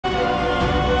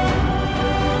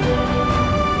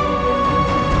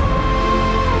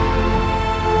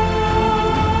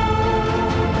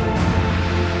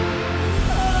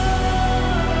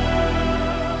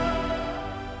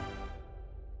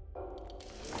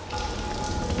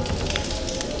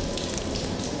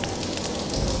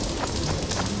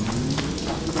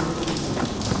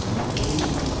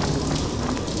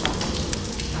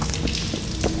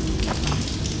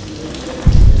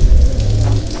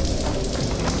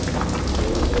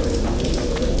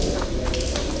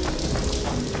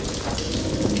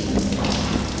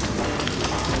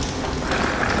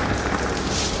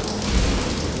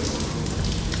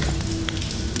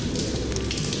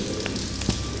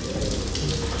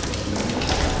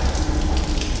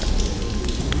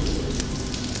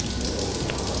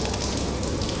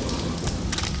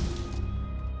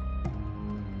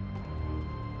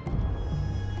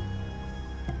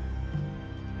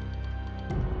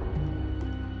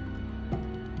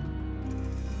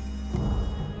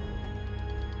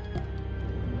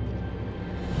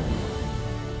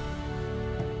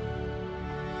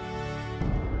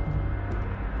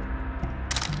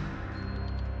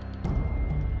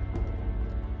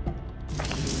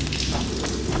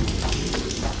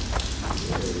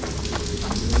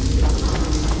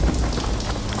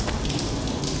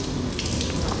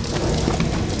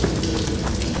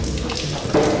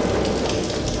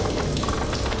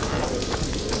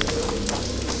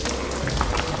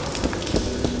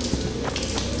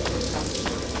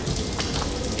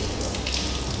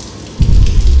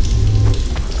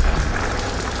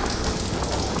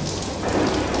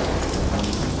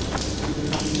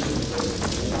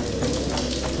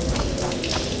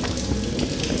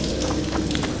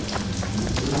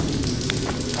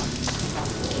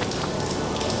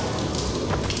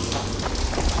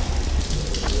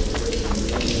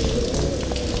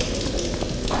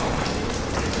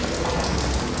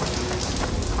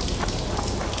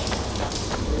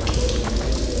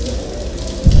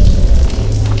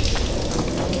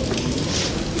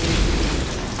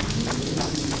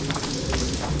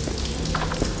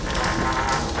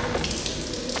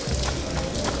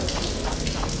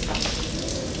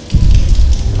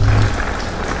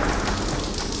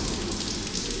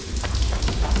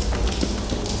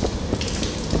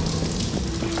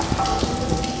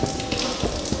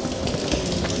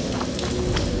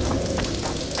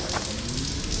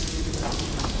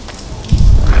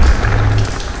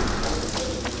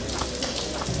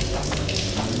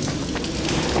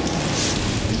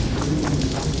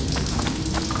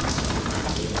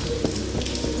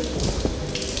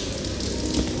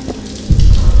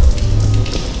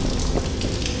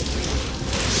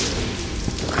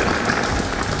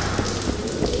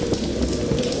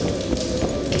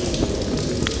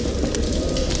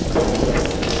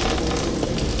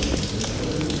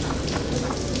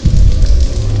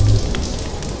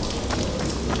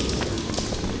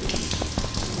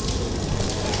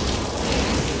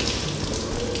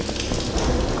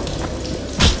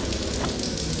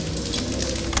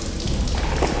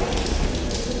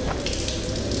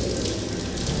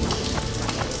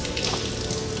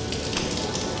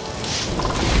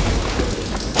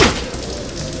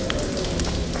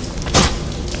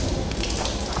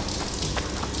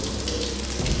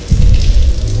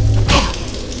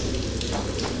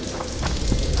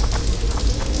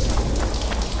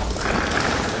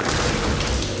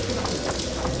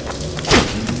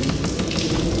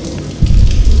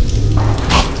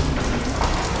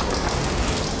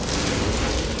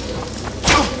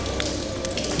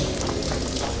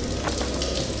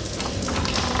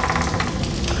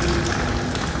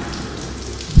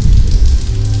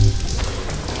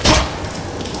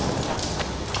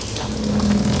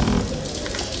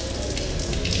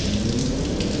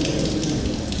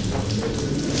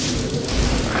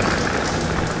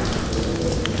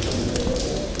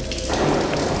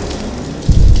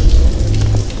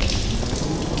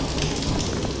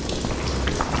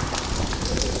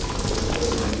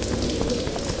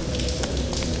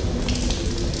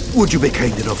Would you be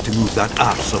kind enough to move that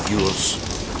arse of yours?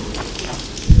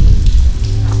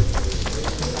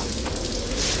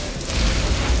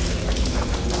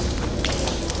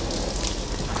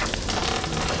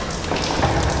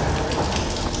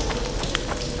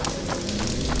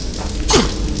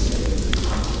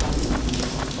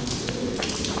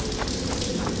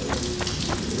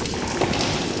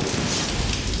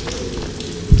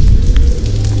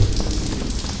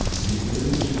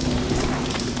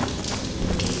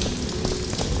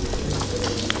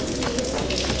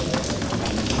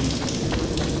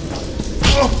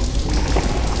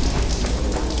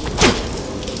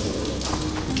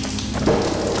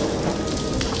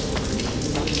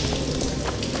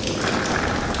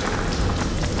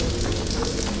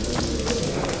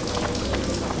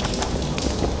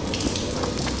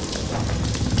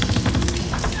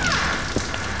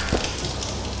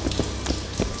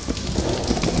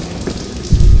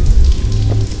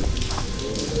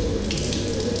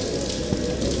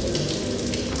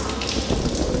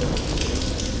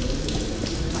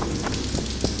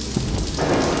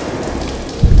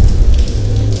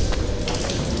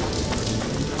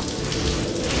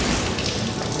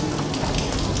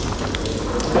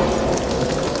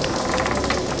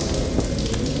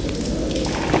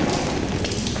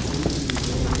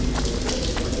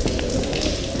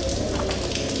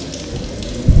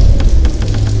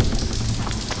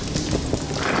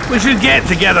 We should get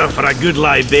together for a good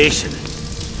libation.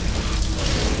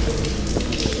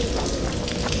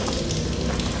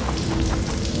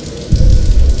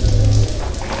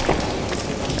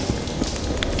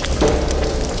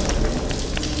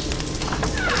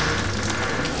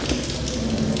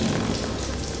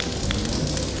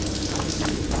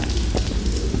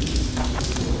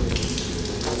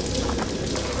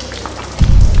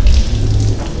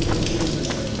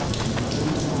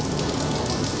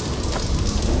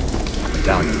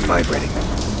 Medallion's vibrating.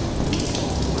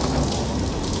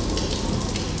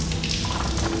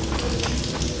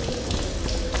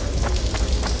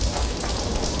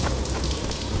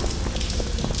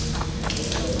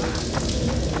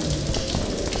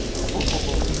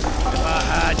 If I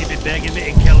had, you'd be begging me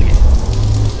to kill you.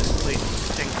 This place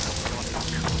stinks of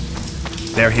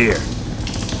bloody. They're here.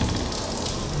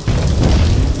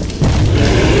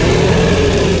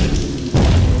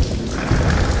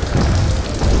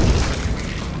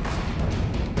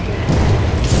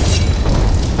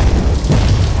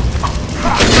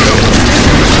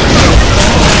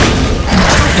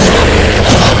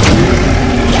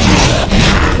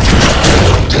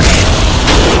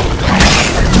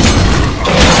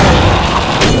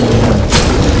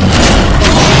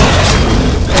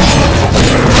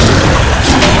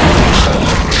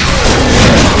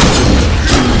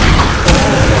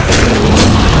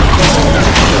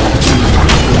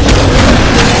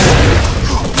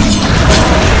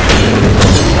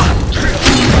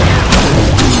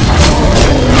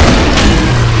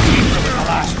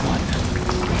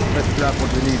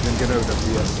 What we need and get out of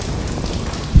here.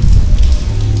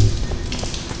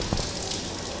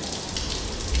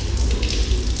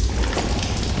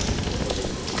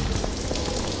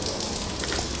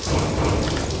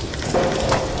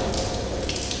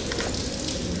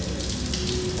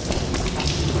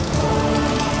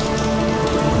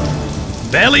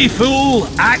 Belly full,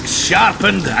 axe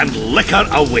sharpened, and liquor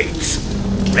awaits.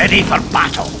 Ready for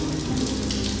battle.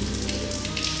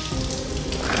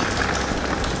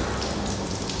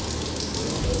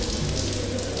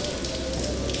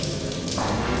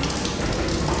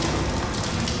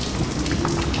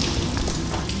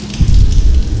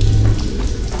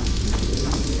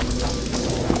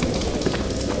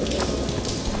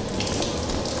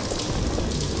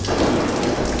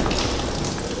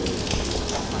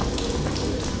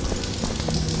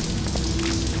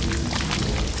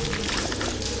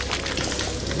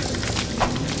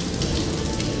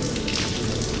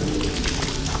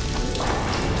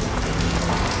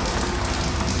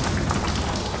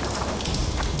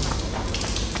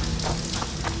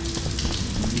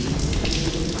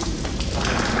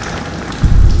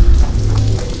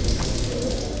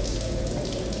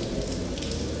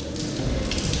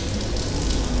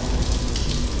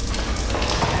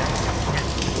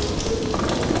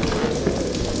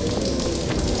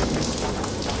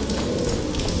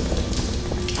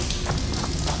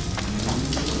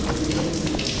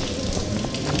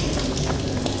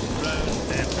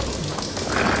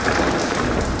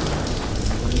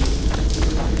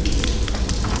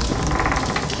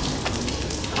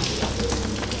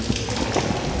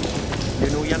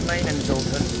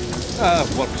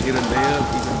 I've worked here and there,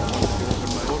 even to open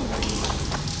my own mine.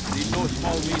 Need no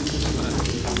small means, man.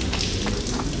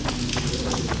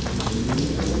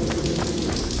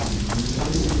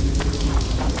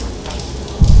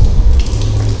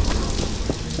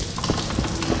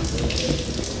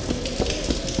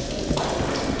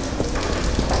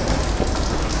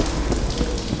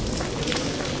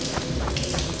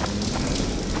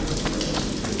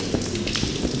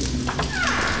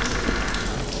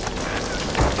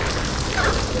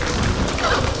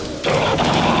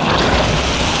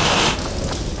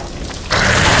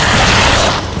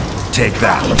 Take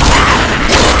that.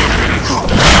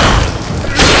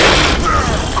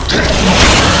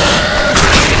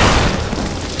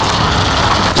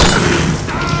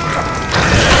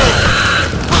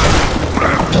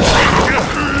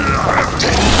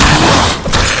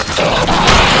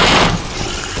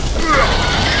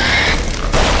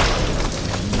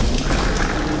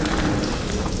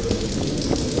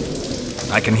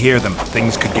 I can hear them.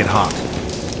 Things could get hot.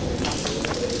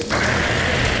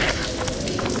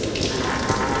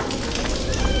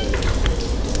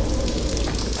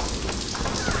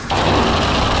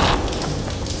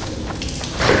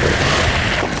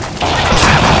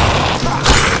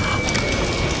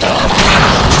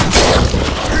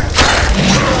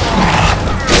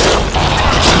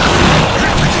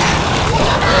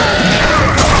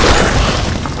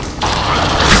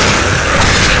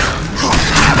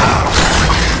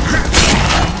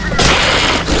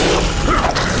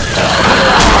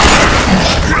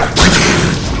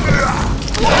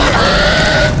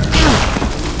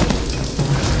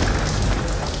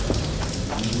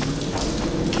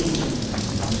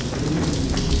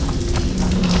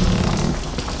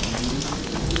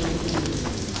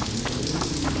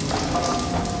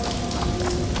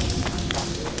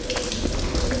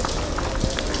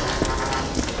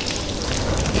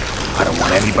 I don't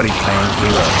want anybody playing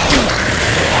hero.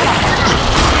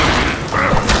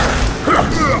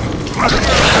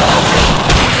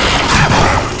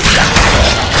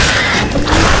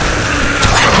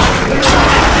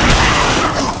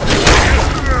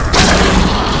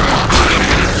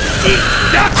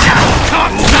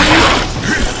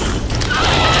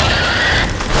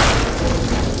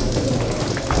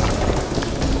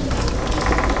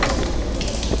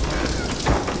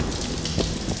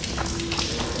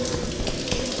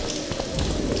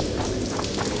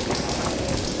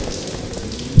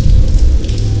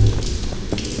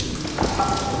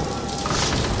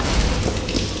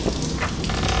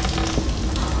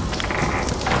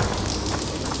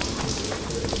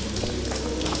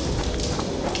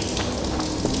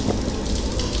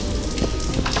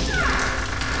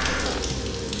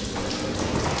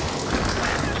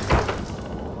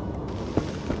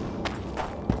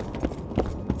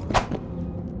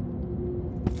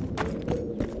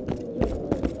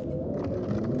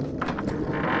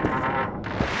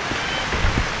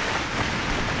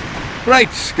 Right,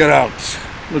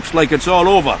 Geralt. Looks like it's all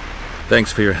over.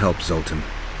 Thanks for your help, Zoltan.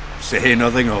 Say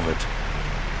nothing of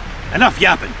it. Enough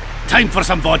yapping. Time for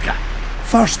some vodka.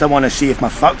 First, I want to see if my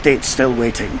fuck date's still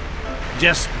waiting.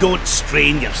 Just don't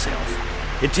strain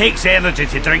yourself. It takes energy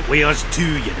to drink with us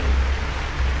too, you know.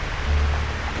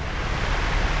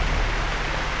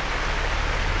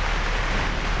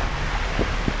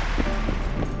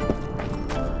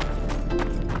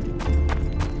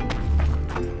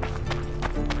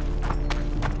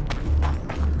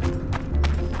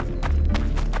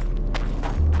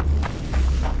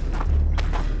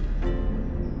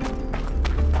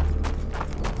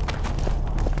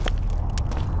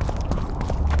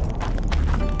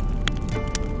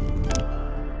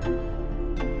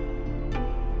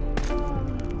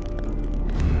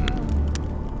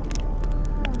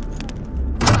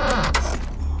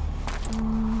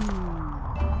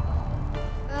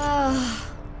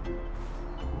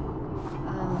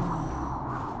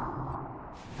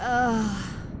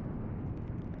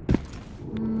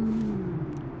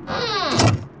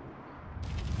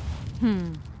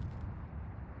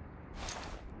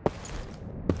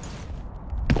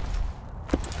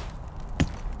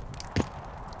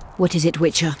 What is it,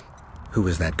 Witcher? Who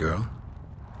is that girl?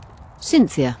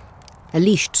 Cynthia, a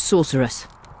leashed sorceress.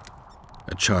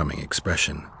 A charming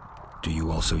expression. Do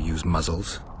you also use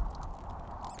muzzles?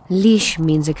 Leash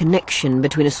means a connection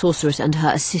between a sorceress and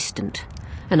her assistant.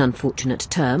 An unfortunate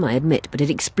term, I admit, but it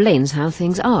explains how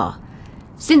things are.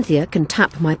 Cynthia can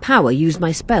tap my power, use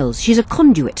my spells. She's a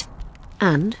conduit.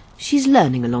 And she's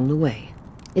learning along the way.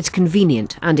 It's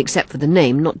convenient, and except for the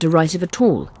name, not derisive at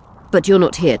all. But you're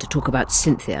not here to talk about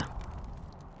Cynthia.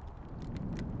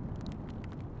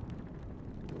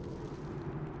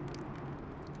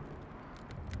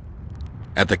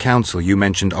 At the council, you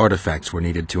mentioned artifacts were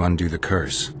needed to undo the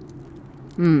curse.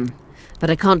 But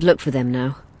I can't look for them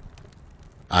now.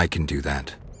 I can do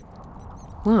that.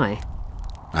 Why?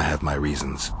 I have my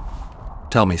reasons.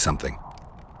 Tell me something.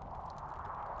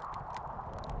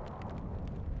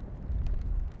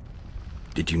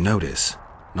 Did you notice?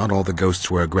 Not all the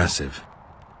ghosts were aggressive.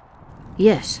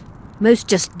 Yes. Most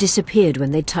just disappeared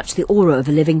when they touched the aura of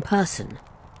a living person.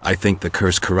 I think the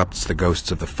curse corrupts the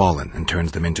ghosts of the fallen and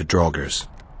turns them into draugrs.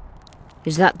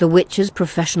 Is that the Witcher's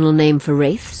professional name for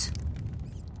wraiths?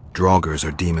 Draugrs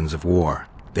are demons of war.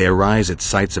 They arise at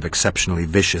sites of exceptionally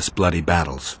vicious, bloody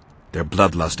battles. Their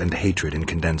bloodlust and hatred in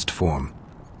condensed form.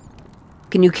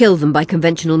 Can you kill them by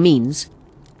conventional means?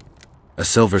 A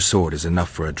silver sword is enough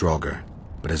for a Draugr,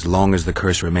 but as long as the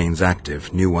curse remains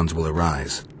active, new ones will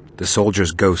arise. The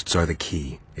soldiers' ghosts are the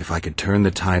key. If I could turn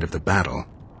the tide of the battle...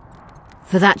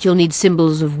 For that you'll need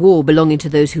symbols of war belonging to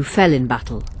those who fell in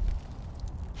battle.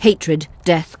 Hatred,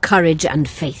 death, courage, and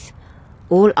faith.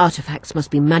 All artifacts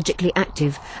must be magically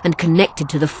active and connected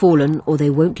to the fallen, or they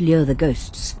won't lure the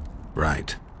ghosts.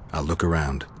 Right. I'll look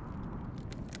around.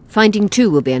 Finding 2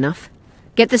 will be enough.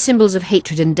 Get the symbols of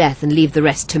hatred and death and leave the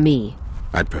rest to me.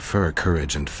 I'd prefer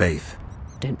courage and faith.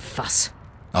 Don't fuss.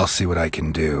 I'll see what I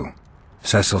can do.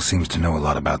 Cecil seems to know a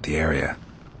lot about the area.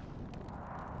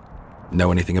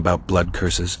 Know anything about blood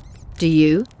curses? Do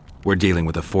you? We're dealing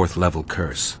with a 4th level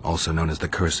curse, also known as the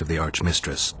Curse of the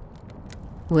Archmistress.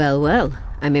 Well, well,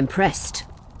 I'm impressed.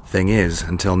 Thing is,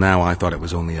 until now I thought it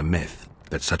was only a myth,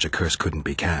 that such a curse couldn't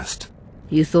be cast.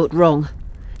 You thought wrong.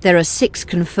 There are 6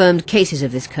 confirmed cases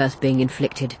of this curse being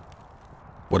inflicted.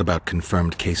 What about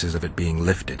confirmed cases of it being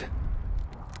lifted?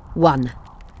 1.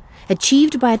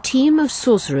 Achieved by a team of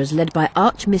sorcerers led by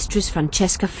Archmistress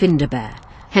Francesca Finderbear,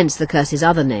 hence the curse's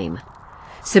other name.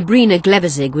 Sabrina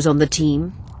Glevizig was on the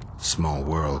team. Small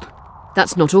world.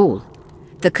 That's not all.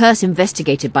 The curse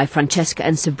investigated by Francesca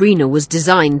and Sabrina was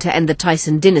designed to end the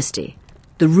Tyson dynasty,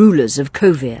 the rulers of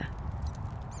Kovir.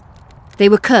 They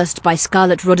were cursed by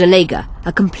Scarlet Rodalega,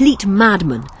 a complete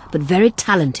madman, but very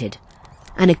talented.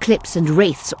 An eclipse and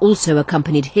wraiths also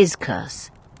accompanied his curse.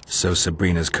 So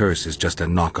Sabrina's curse is just a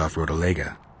knockoff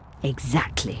Rodalega?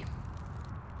 Exactly.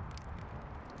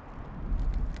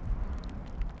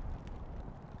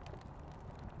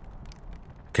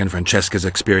 Can Francesca's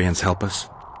experience help us?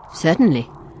 Certainly.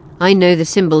 I know the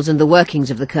symbols and the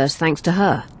workings of the curse thanks to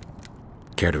her.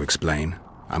 Care to explain?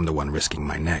 I'm the one risking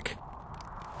my neck.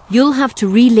 You'll have to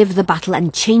relive the battle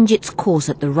and change its course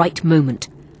at the right moment.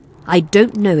 I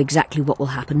don't know exactly what will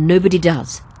happen. Nobody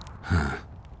does.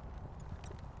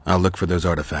 I'll look for those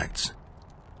artifacts.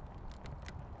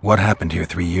 What happened here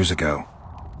 3 years ago?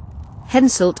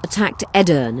 Henselt attacked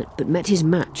Edern, but met his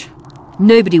match.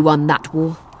 Nobody won that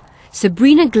war.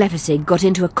 Sabrina Glevizig got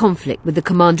into a conflict with the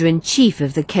commander-in-chief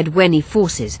of the Kedweni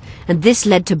forces, and this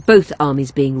led to both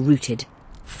armies being routed.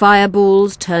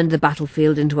 Fireballs turned the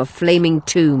battlefield into a flaming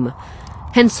tomb.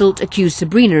 Henselt accused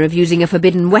Sabrina of using a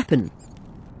forbidden weapon.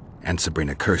 And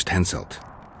Sabrina cursed Henselt.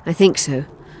 I think so.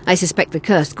 I suspect the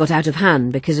curse got out of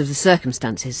hand because of the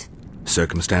circumstances.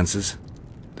 Circumstances?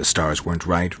 The stars weren't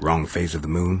right, wrong phase of the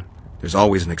moon. There's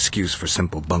always an excuse for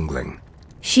simple bungling.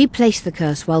 She placed the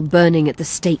curse while burning at the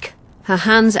stake. Her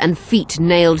hands and feet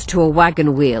nailed to a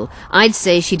wagon wheel. I'd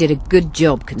say she did a good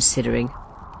job, considering.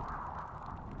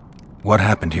 What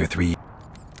happened here 3 years?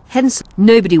 Hence,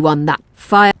 nobody won that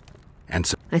fire.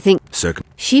 And I think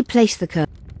she placed the curse.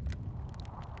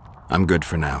 I'm good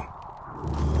for now.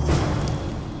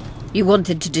 You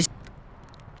wanted to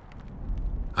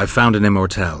I found an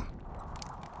immortelle.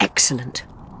 Excellent.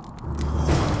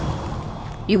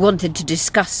 You wanted to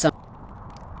discuss some...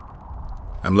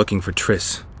 I'm looking for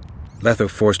Triss. Letho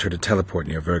forced her to teleport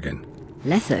near Vergen.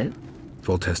 Letho?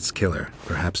 Foltest's killer,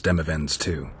 perhaps Demavend's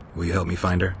too. Will you help me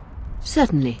find her?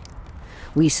 Certainly.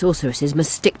 We sorceresses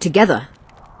must stick together.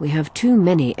 We have too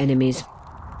many enemies.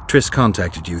 Triss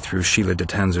contacted you through Sheila de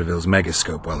Tanzerville's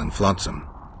megascope while in Flotsam.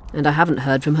 And I haven't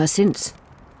heard from her since.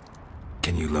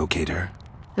 Can you locate her?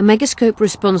 A megascope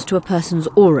responds to a person's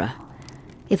aura.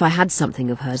 If I had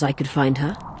something of hers, I could find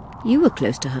her. You were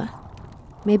close to her.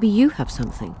 Maybe you have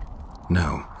something.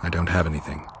 No, I don't have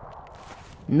anything.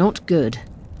 Not good.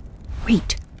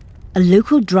 Wait. A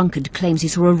local drunkard claims he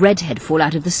saw a redhead fall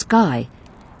out of the sky.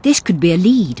 This could be a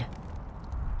lead.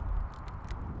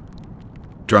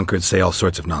 Drunkards say all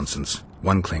sorts of nonsense.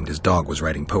 One claimed his dog was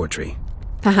writing poetry.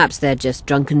 Perhaps they're just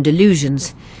drunken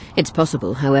delusions. It's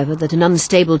possible, however, that an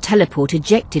unstable teleport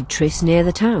ejected Triss near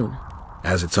the town.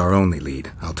 As it's our only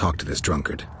lead, I'll talk to this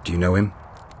drunkard. Do you know him?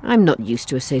 I'm not used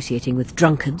to associating with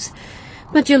drunkards,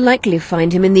 but you'll likely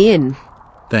find him in the inn.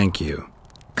 Thank you.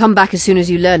 Come back as soon as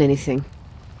you learn anything.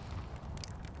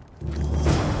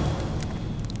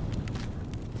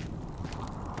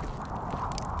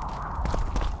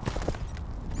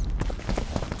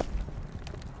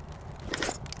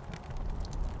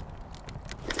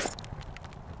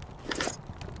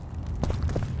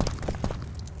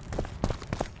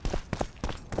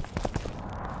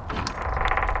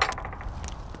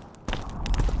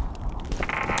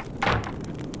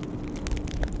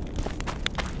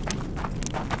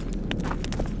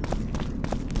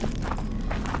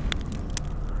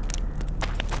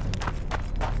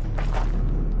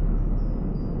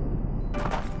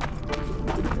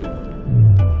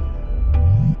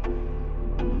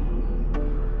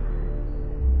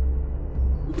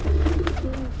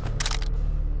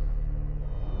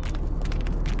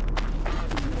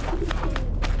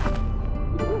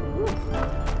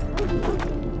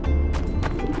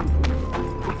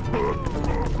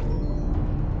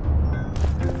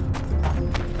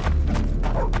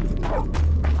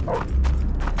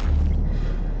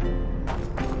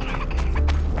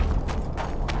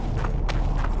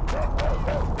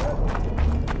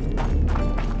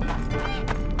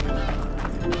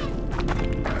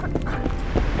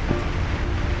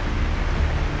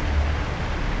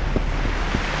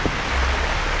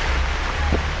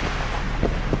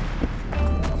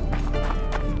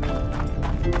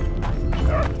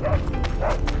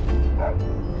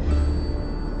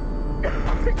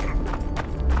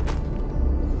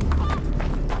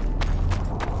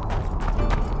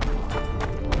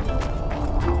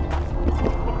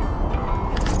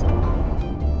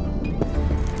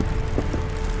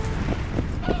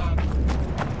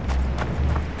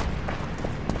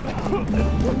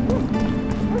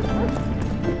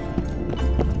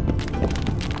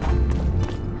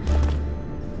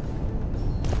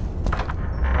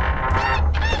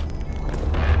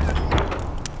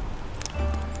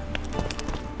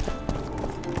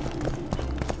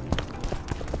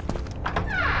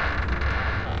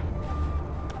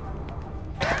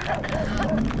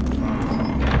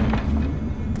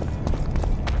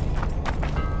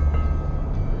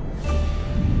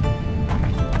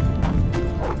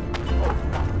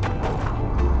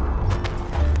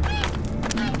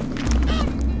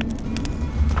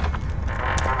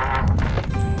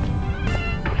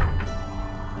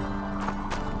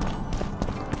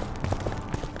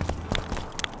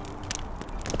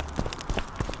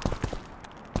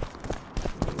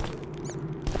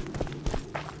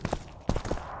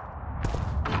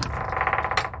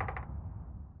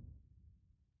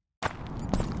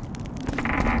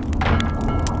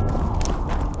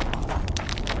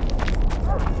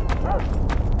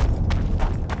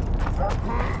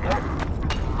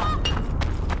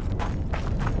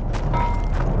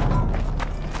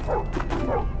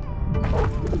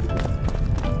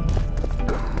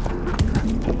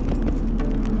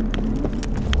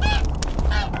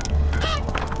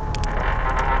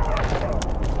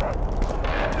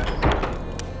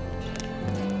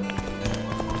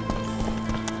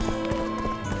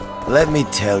 Let me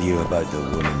tell you about the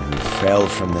woman who fell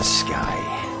from the sky.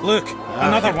 Look,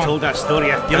 another one. Told that story.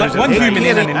 You let one human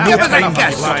in and no time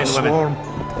for you swarm.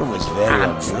 It was very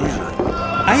unusual.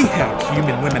 I heard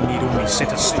human women need only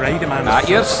sit astride a man. At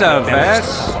your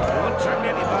service.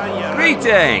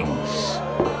 Greetings.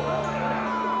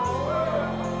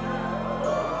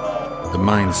 The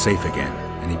mine's safe again,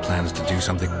 and he plans to do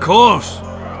something. Of course!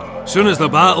 Soon as the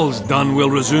battle's done, we'll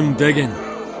resume digging.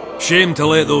 Shame to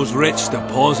let those rich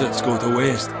deposits go to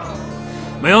waste.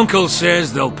 My uncle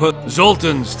says they'll put...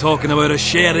 Zoltan's talking about a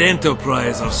shared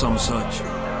enterprise or some such.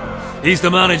 He's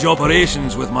to manage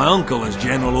operations with my uncle as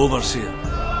general overseer.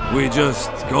 We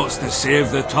just got to save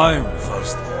the town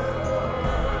first.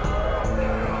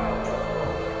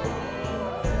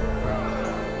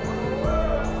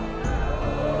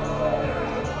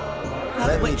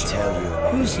 Let me tell you.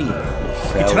 Who's he?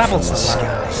 He Travels the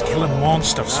skies, killing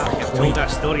monsters for I've coin. told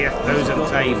that story 1,000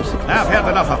 times. I've heard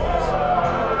enough of it.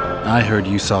 I heard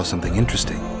you saw something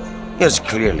interesting. As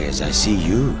clearly as I see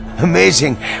you.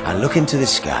 Amazing. I look into the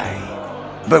sky.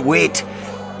 But wait,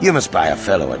 you must buy a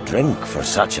fellow a drink for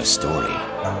such a story.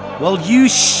 Well, you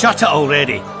shut it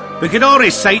already. We can all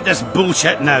recite this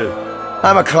bullshit now.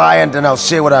 I'm a client and I'll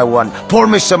say what I want. Pour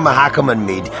me some Mahakaman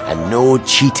mead and no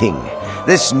cheating.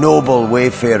 This noble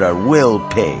wayfarer will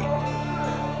pay.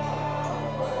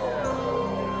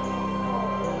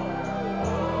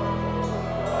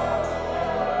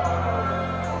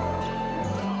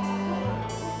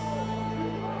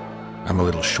 I'm a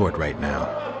little short right now.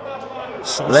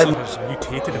 Sorcerers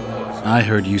mutated him. I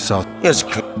heard you saw... Yes,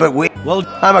 but wait. Well,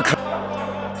 I'm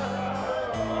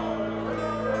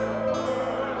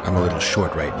a little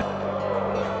short right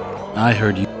now. I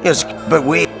heard you... Yes, but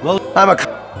wait. Well,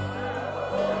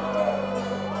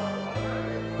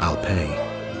 I'll pay,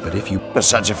 but if you...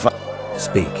 Such a fun...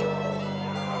 Speak.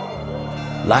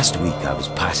 Last week I was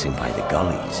passing by the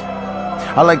gullies.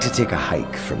 I like to take a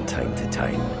hike from time to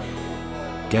time.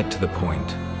 Get to the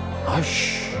point.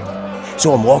 Hush.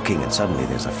 So I'm walking and suddenly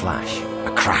there's a flash,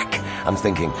 a crack. I'm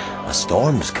thinking, a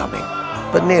storm's coming,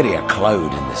 but nary a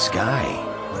cloud in the sky.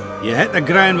 You hit the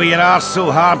ground with your arse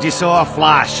so hard you saw a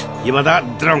flash. You were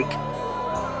that drunk.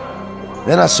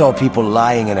 Then I saw people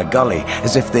lying in a gully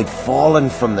as if they'd fallen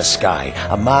from the sky,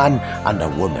 a man and a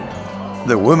woman.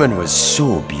 The woman was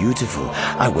so beautiful,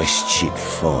 I wished she'd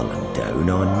fallen down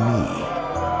on me.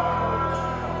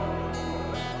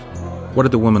 What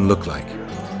did the woman look like?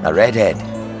 A redhead,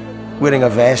 wearing a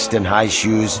vest and high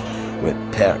shoes, with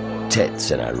pert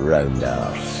tits and a round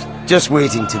arse. Just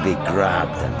waiting to be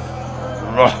grabbed and...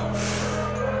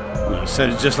 Well,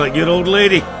 sounds just like your old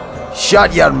lady.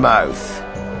 Shut your mouth!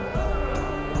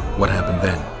 What happened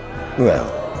then? Well,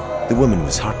 the woman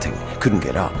was hurting, couldn't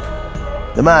get up.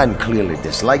 The man clearly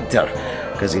disliked her,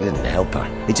 because he didn't help her.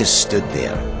 He just stood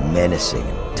there, menacing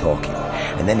and talking,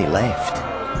 and then he left.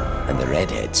 And the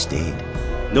redhead stayed.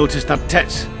 Noticed her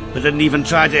tits, but didn't even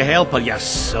try to help her, you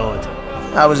sod.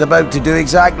 I was about to do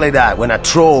exactly that when a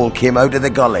troll came out of the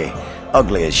gully,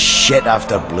 ugly as shit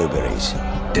after blueberries.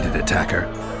 Did it attack her?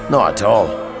 Not at all.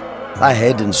 I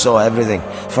hid and saw everything.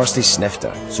 First he sniffed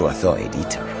her, so I thought he'd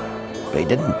eat her. But he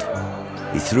didn't.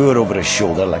 He threw her over his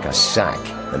shoulder like a sack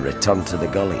and returned to the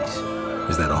gullies.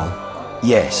 Is that all?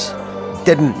 Yes.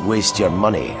 Didn't waste your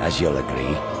money, as you'll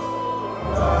agree.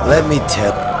 Let me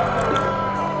tell...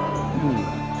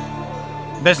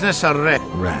 Business or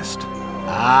Rest.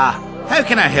 Ah, how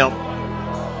can I help?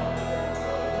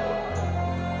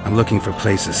 I'm looking for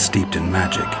places steeped in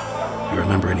magic. You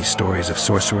remember any stories of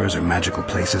sorcerers or magical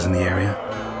places in the area?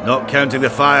 Not counting the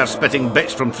fire-spitting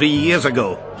bitch from 3 years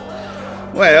ago.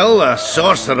 Well, a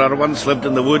sorcerer once lived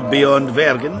in the wood beyond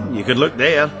Vergen. You could look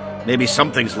there. Maybe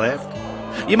something's left.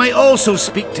 You might also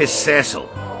speak to Cecil.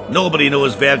 Nobody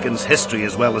knows Vergen's history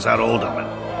as well as our alderman.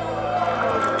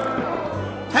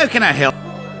 How can I help?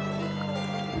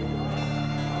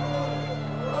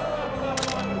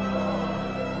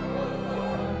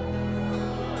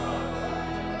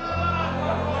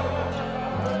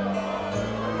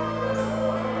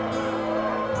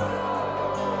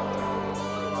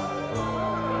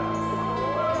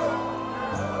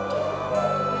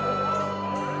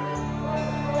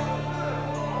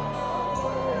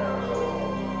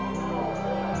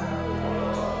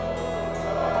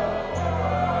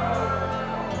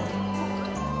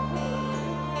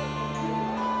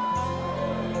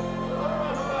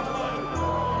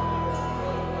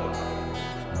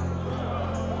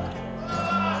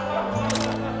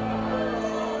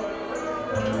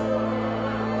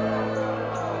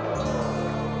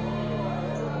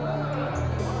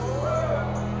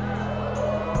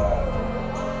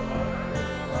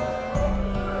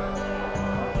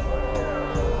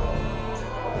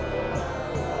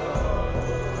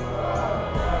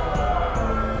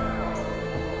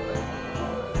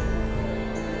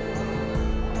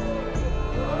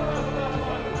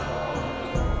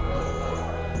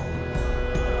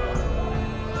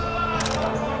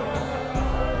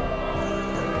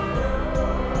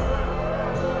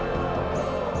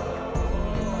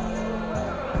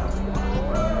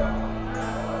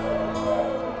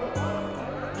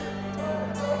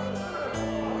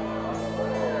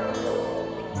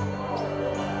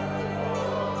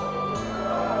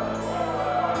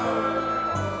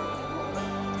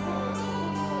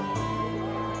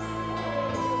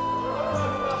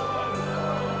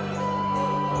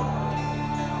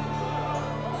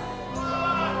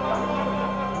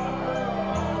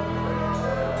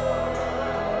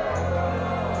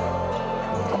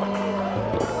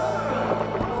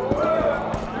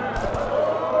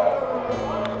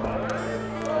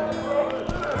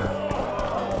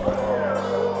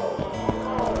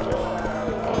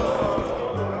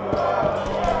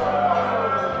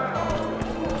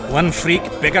 One freak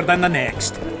bigger than the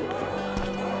next.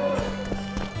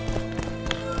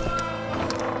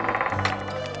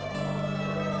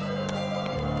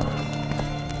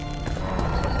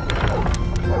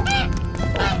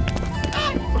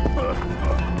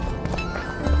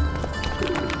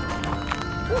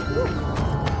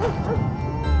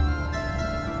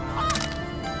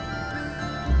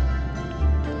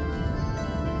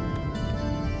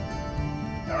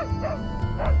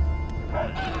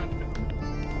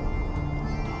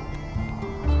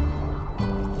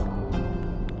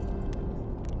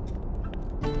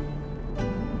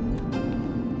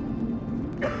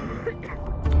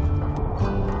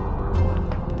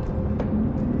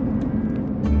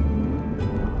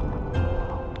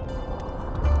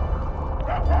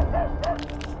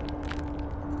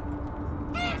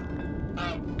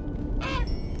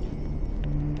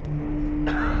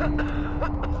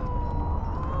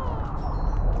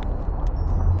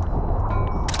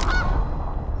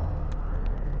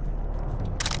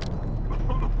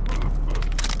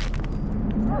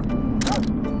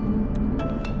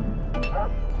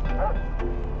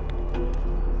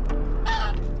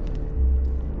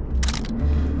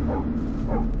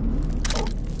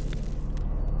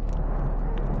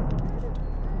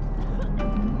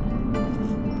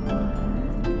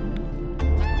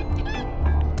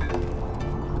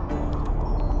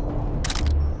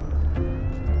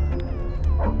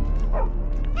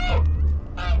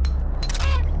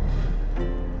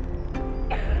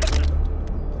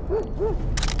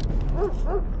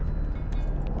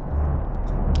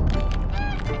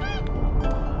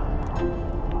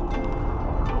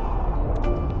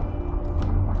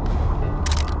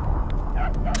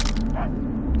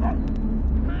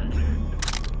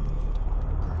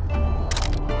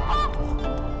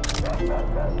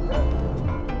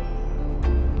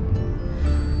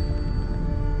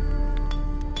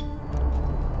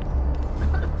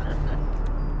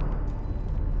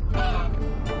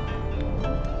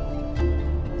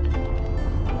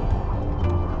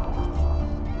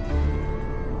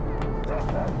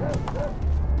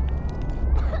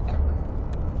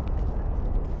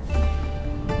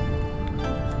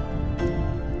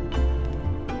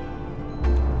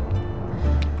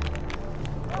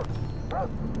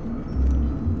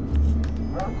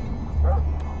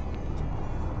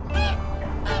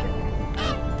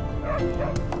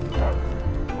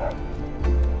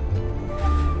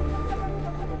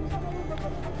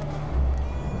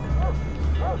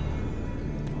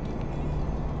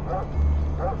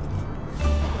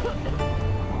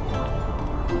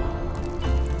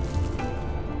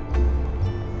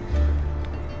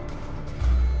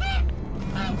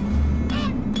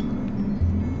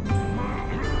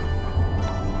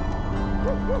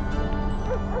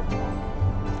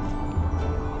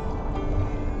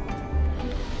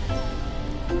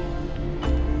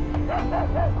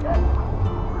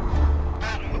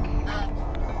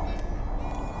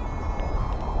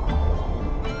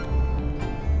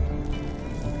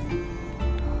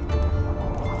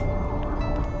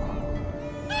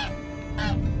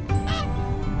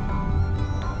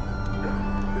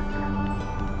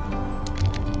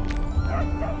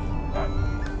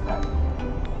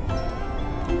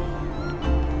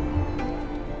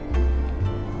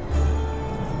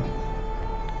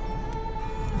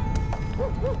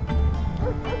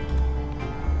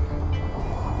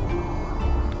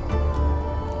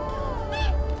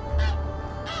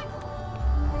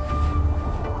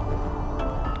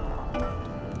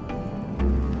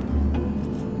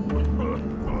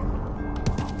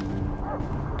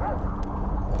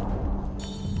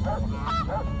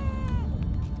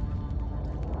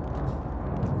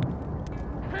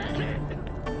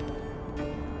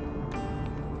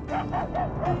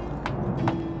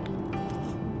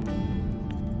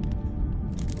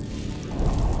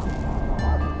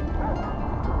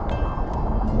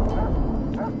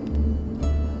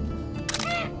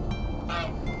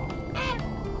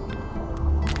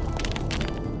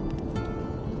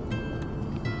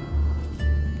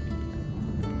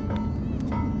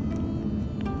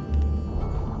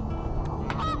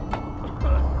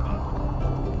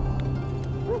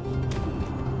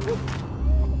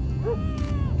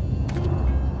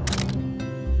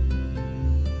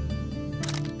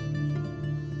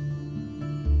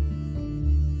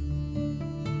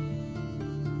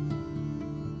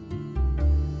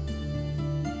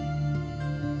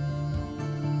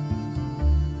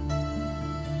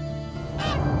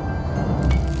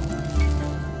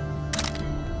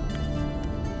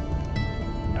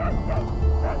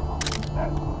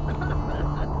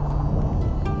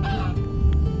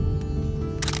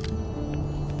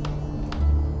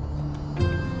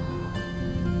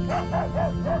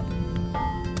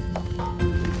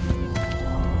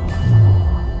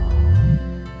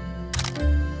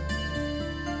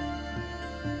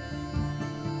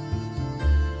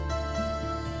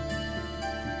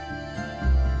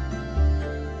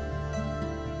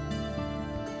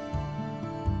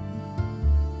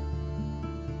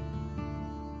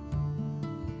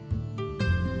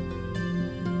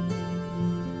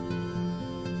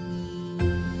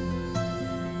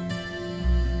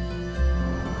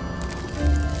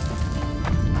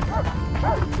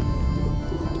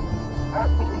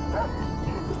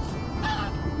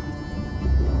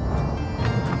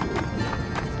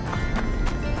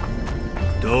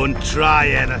 Don't try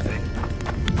anything.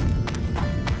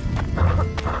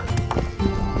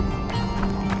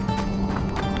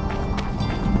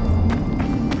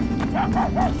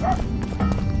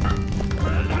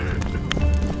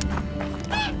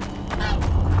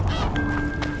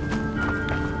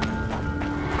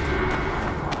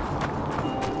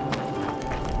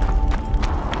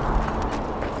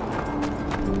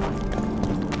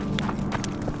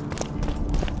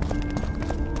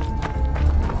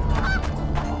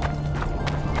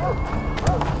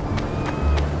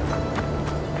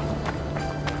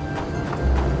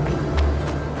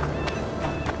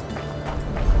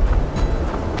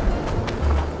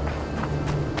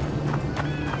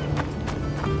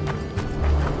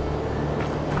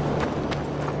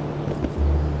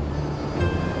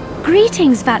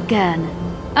 Greetings, Vatgern.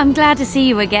 I'm glad to see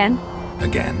you again.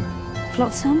 Again?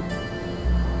 Flotsam?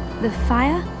 The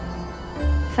fire?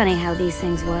 Funny how these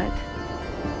things work.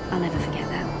 I'll never forget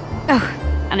that.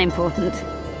 Oh, unimportant.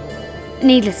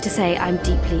 Needless to say, I'm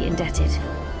deeply indebted.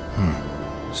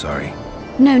 Sorry.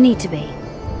 No need to be.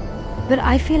 But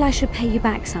I feel I should pay you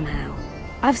back somehow.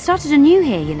 I've started anew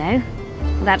here, you know.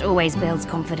 That always builds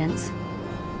confidence.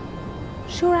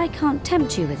 Sure I can't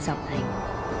tempt you with something?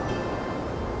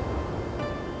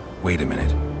 Wait a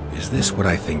minute. Is this what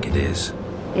I think it is?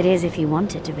 It is if you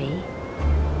want it to be.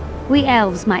 We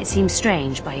elves might seem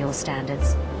strange by your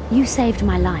standards. You saved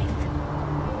my life.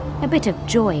 A bit of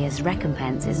joy as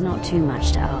recompense is not too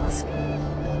much to ask.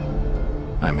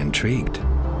 I'm intrigued.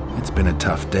 It's been a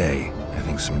tough day. I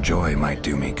think some joy might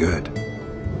do me good.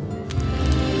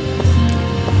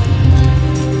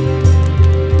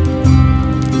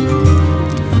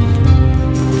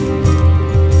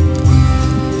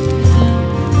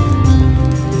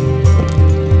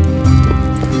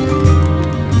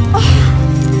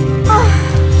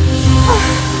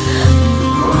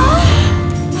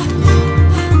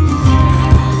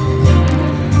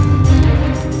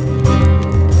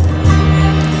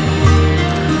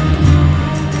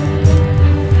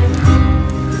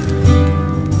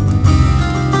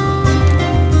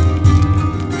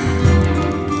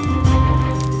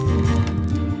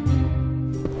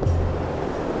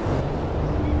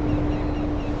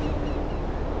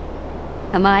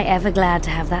 Am I ever glad to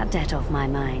have that debt off my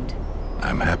mind?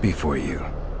 I'm happy for you.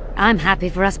 I'm happy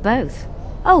for us both.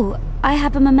 Oh, I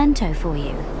have a memento for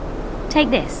you. Take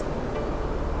this.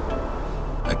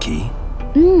 A key?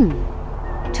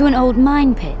 To an old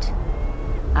mine pit.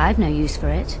 I've no use for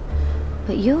it,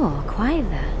 but you're quite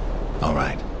the... All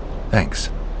right.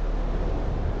 Thanks.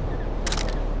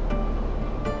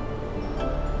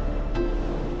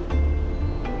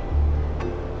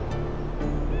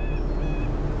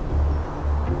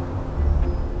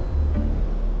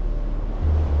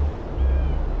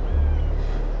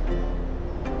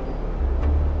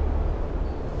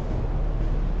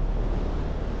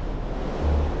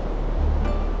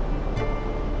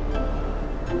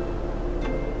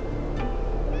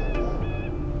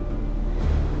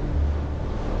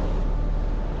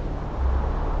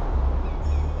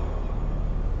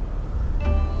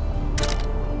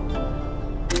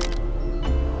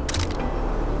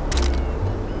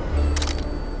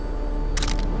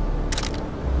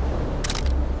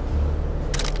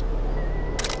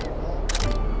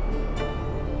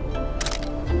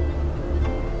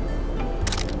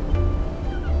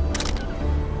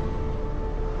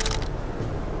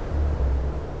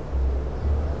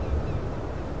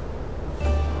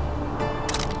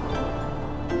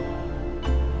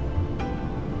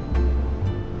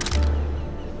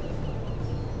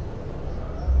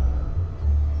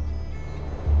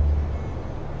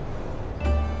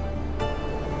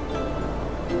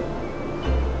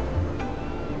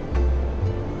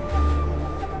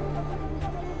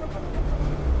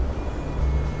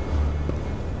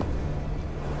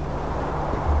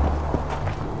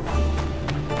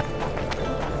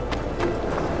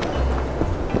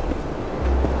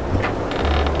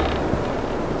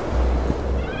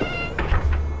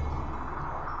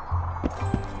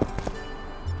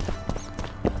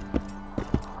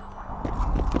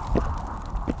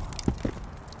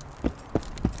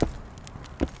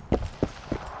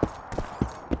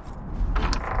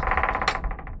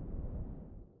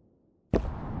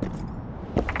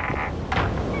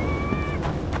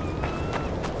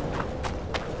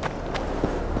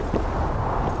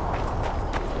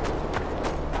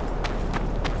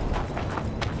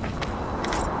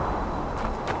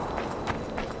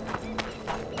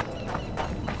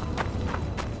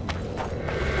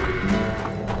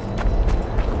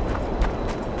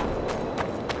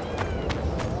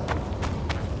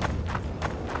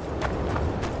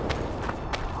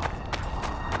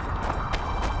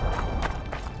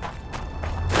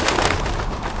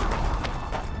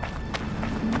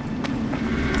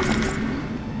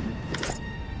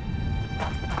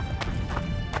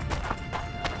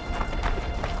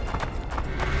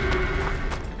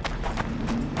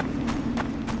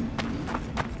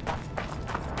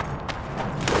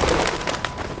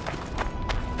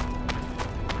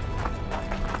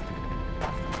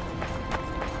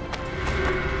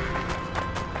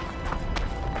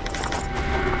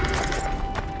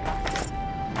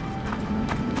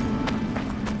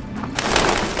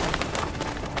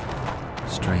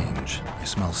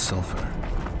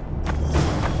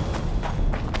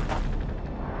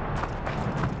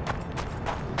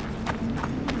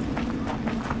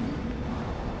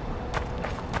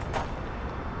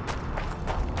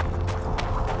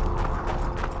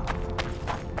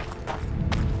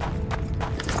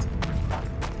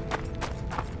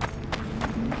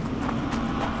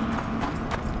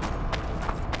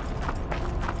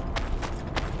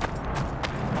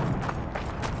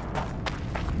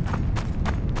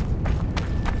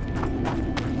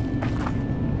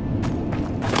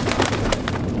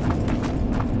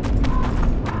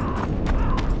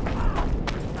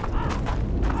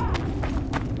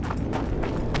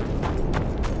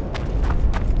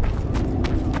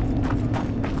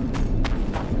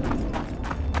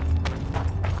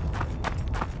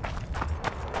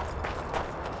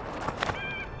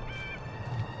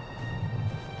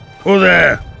 Who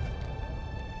there?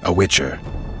 A witcher.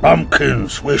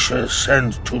 Pumpkin's wishes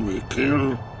sent to me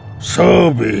kill.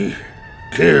 So be.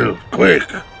 Kill, quick.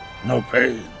 No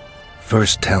pain.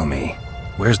 First tell me,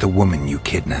 where's the woman you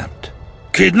kidnapped?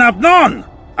 Kidnap none!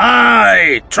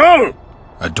 Aye, troll!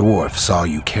 A dwarf saw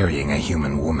you carrying a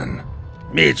human woman.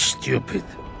 Me stupid.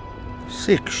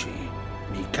 Sick she,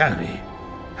 me carry.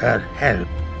 Her help,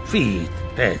 feed,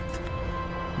 pet.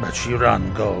 But she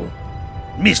run go.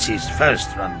 Mrs.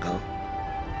 first run go.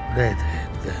 Redhead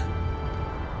then.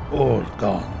 All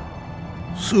gone.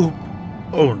 Soup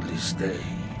only stay.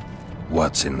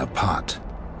 What's in the pot?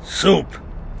 Soup.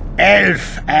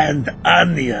 Elf and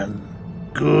onion.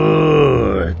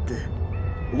 Good.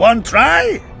 One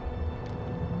try?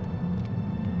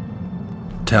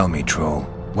 Tell me, troll,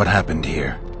 what happened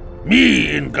here?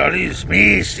 Me in gullies,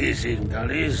 Mrs. in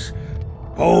gullies.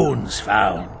 Bones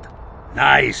found.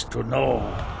 Nice to know.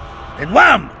 And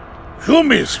wham!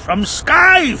 Humis from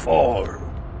sky fall.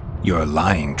 You're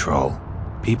lying, troll.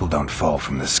 People don't fall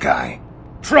from the sky.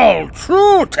 Troll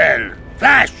true tell.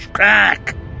 Flash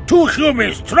crack. 2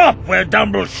 humis drop where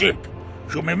dumble ship.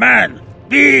 Humi man,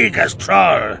 big as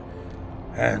troll.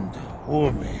 And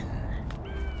woman.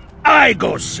 I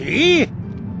go see.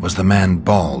 Was the man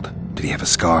bald? Did he have a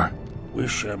scar?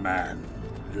 Wish a man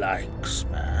likes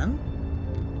man.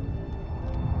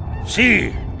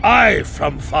 See, I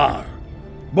from far.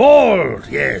 Bald,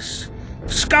 yes.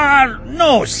 Scar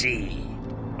no see.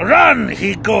 Run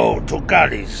he go to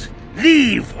gullies.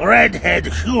 Leave redhead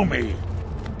Humi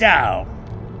down.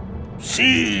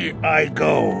 See I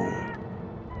go.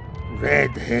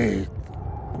 Redhead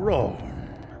grown.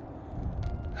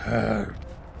 Her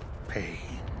pain.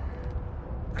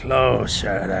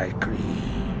 Closer I creep.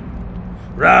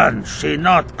 Run she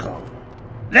not go.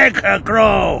 Let her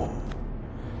grow.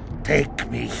 Take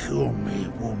me Humi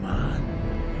woman.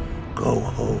 Go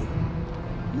home.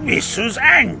 Missus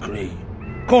angry.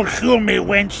 Call Humi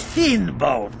wench thin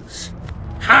bones.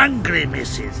 Hungry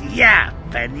Mrs. Yap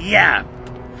and yap.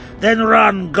 Then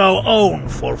run go own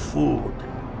for food.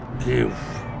 Give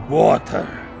water,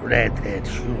 redhead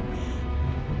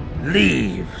Humi.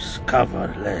 Leaves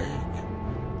cover leg.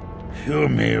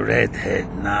 Humi redhead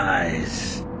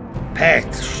nice.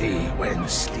 Pet she when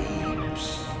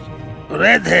sleeps.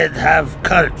 Redhead have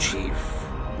kerchief.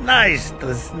 Nice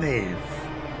to sniff.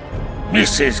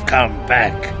 Mrs. come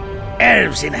back.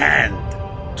 Elves in hand.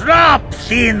 Drop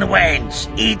thin wench.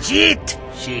 Eat,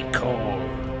 she call.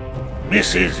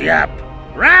 Mrs. Yap.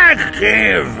 Rag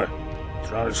give.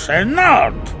 Troll say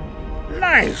not.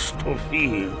 Nice to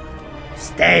feel.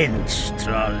 Stench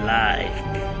troll like.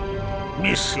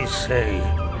 Mrs. say,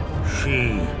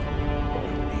 she or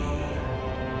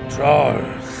me. Troll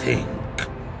think.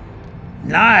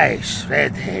 Nice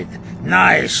redhead,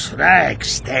 nice rag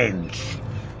stench.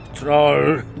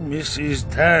 Troll,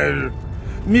 Mrs. tell.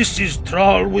 Mrs.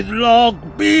 Troll with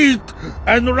log beat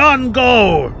and run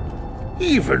go.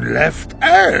 Even left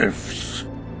elves.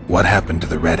 What happened to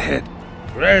the redhead?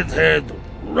 Redhead,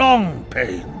 wrong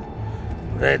pain.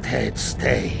 Redhead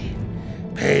stay.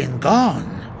 Pain gone.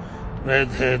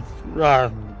 Redhead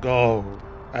run go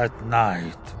at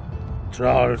night.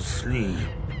 Troll sleep.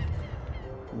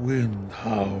 Wind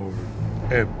howl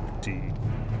empty.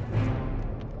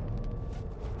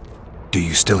 Do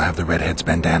you still have the redhead's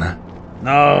bandana?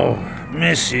 No,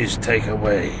 Mrs. take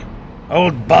away.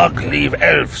 Old bug leave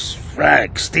elves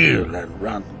frag steal and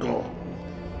run go.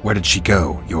 Where did she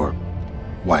go, your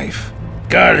wife?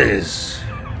 Gullies,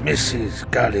 Mrs.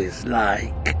 Gullies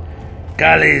like.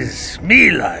 Gullies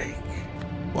me like.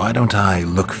 Why don't I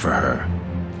look for her?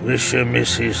 Wish a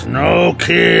Mrs. no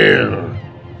kill.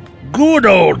 Good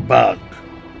old bug.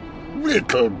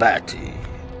 Little batty.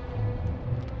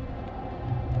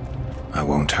 I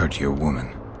won't hurt your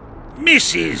woman.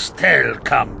 Mrs. tell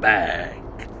come back.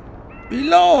 Be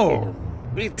lone.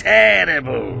 Be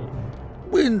terrible.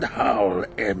 Wind howl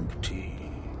empty.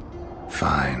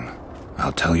 Fine.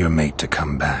 I'll tell your mate to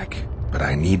come back. But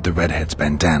I need the redhead's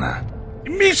bandana.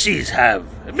 Mrs. have.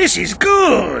 Mrs.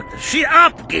 good. She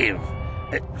up give.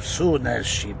 Soon as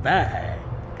she back.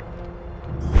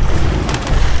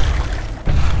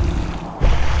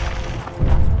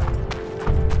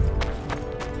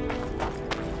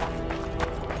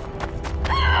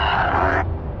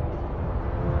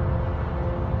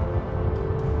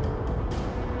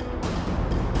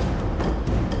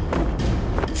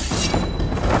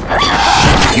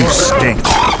 You stink.